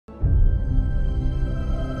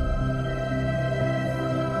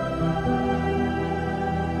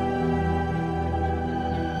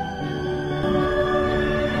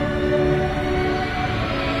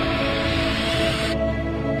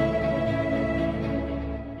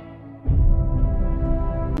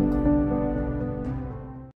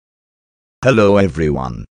Hello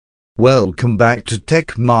everyone. Welcome back to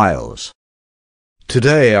Tech Miles.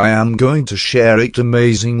 Today I am going to share 8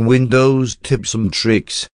 amazing Windows tips and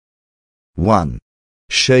tricks. 1.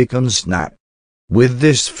 Shake and snap. With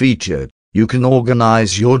this feature, you can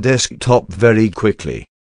organize your desktop very quickly.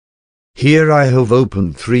 Here I have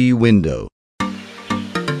opened 3 windows.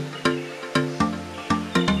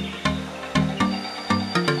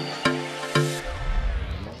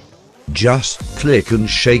 Just click and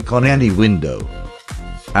shake on any window,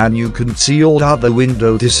 and you can see all other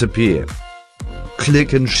windows disappear.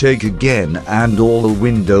 Click and shake again and all the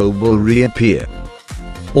window will reappear.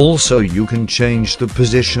 Also you can change the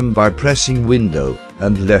position by pressing window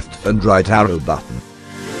and left and right arrow button.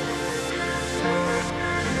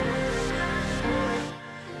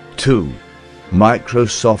 2.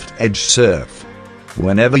 Microsoft Edge surf.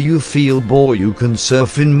 Whenever you feel bored you can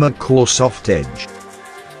surf in Microsoft Edge.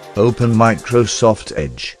 Open Microsoft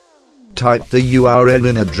Edge. Type the URL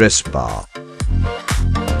in address bar.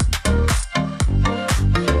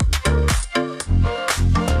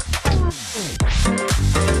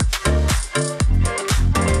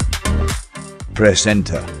 Press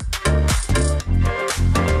enter.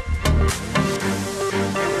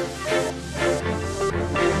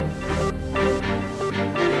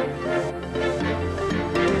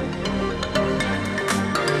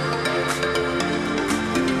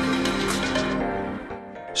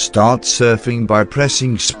 Start surfing by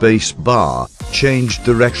pressing space bar, change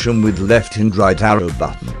direction with left and right arrow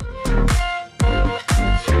button.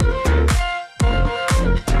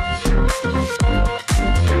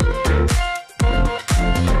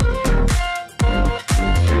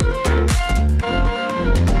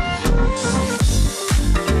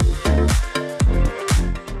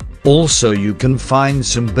 Also you can find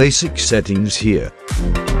some basic settings here.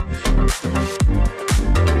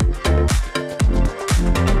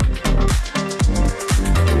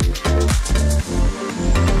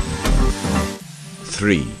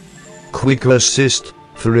 Quick Assist,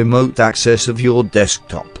 for remote access of your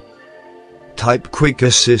desktop. Type Quick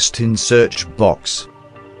Assist in search box.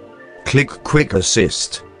 Click Quick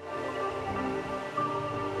Assist.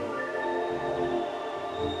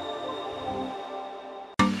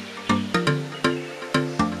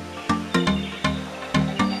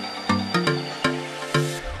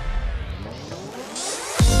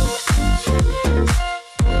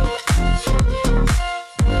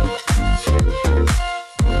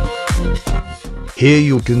 Here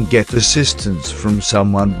you can get assistance from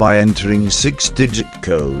someone by entering 6-digit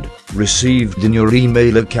code received in your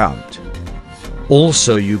email account.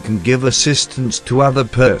 Also you can give assistance to other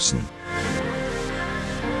person.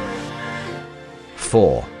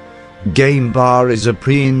 4. Game Bar is a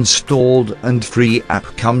pre-installed and free app,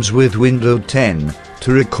 comes with Windows 10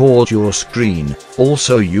 to record your screen.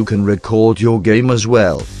 Also you can record your game as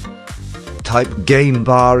well. Type Game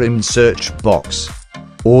Bar in search box.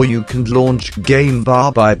 Or you can launch Game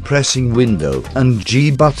Bar by pressing Window and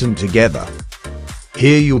G button together.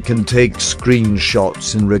 Here you can take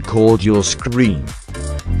screenshots and record your screen.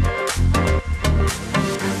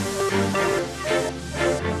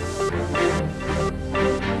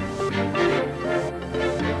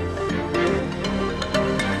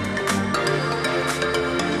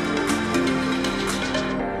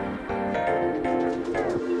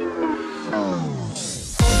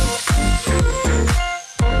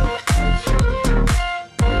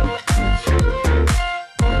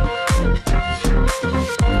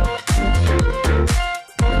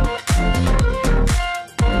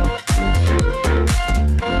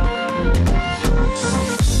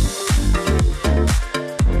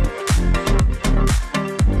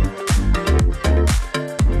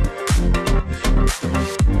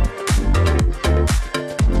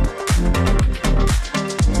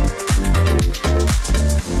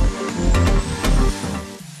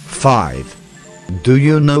 Do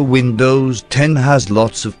you know Windows 10 has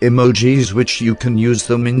lots of emojis which you can use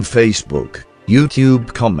them in Facebook,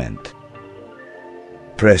 YouTube comment.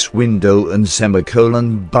 Press window and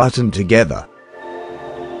semicolon button together.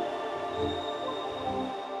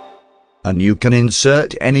 And you can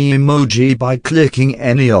insert any emoji by clicking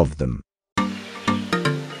any of them.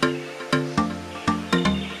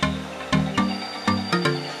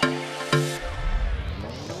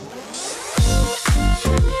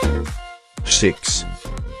 6.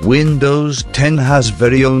 Windows 10 has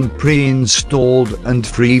very own pre-installed and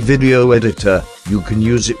free video editor. You can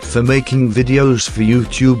use it for making videos for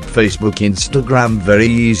YouTube, Facebook, Instagram very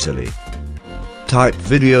easily. Type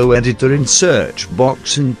video editor in search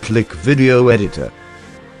box and click video editor.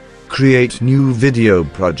 Create new video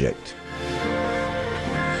project.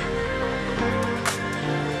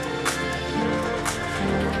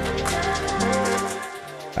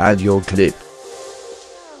 add your clip.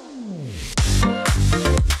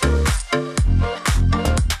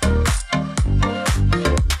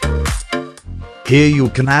 Here you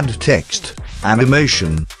can add text,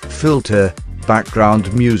 animation, filter,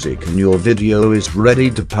 background music, and your video is ready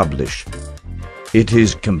to publish. It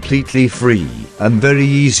is completely free and very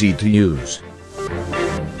easy to use.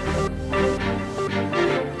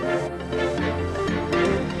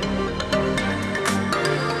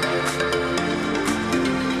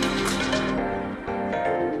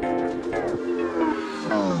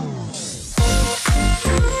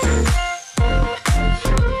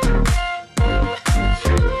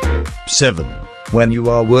 When you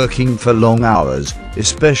are working for long hours,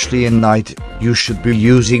 especially in night, you should be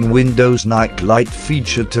using Windows Night Light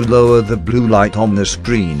feature to lower the blue light on the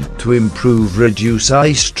screen to reduce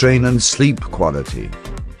eye strain and sleep quality.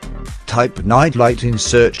 Type Night Light in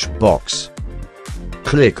search box.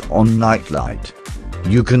 Click on Night Light.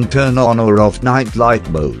 You can turn on or off Night Light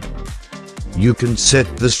mode. You can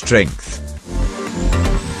set the strength.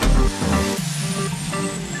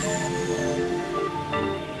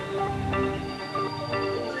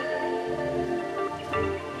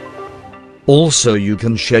 Also, you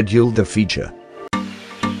can schedule the feature.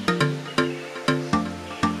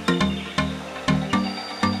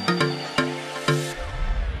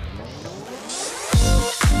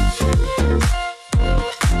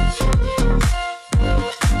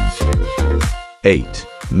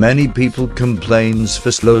 Many people complains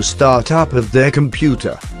for slow startup of their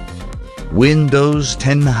computer. Windows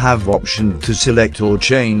 10 have option to select or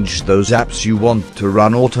change those apps you want to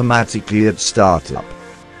run automatically at startup.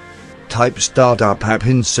 Type Startup App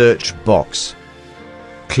in search box.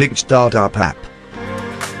 Click Startup App.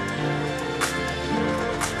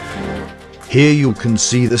 Here you can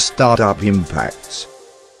see the startup impacts.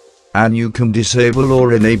 And you can disable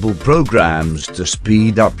or enable programs to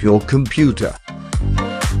speed up your computer.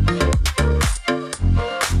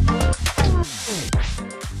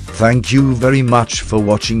 Thank you very much for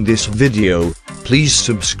watching this video. Please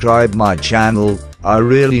subscribe my channel. I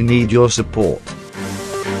really need your support.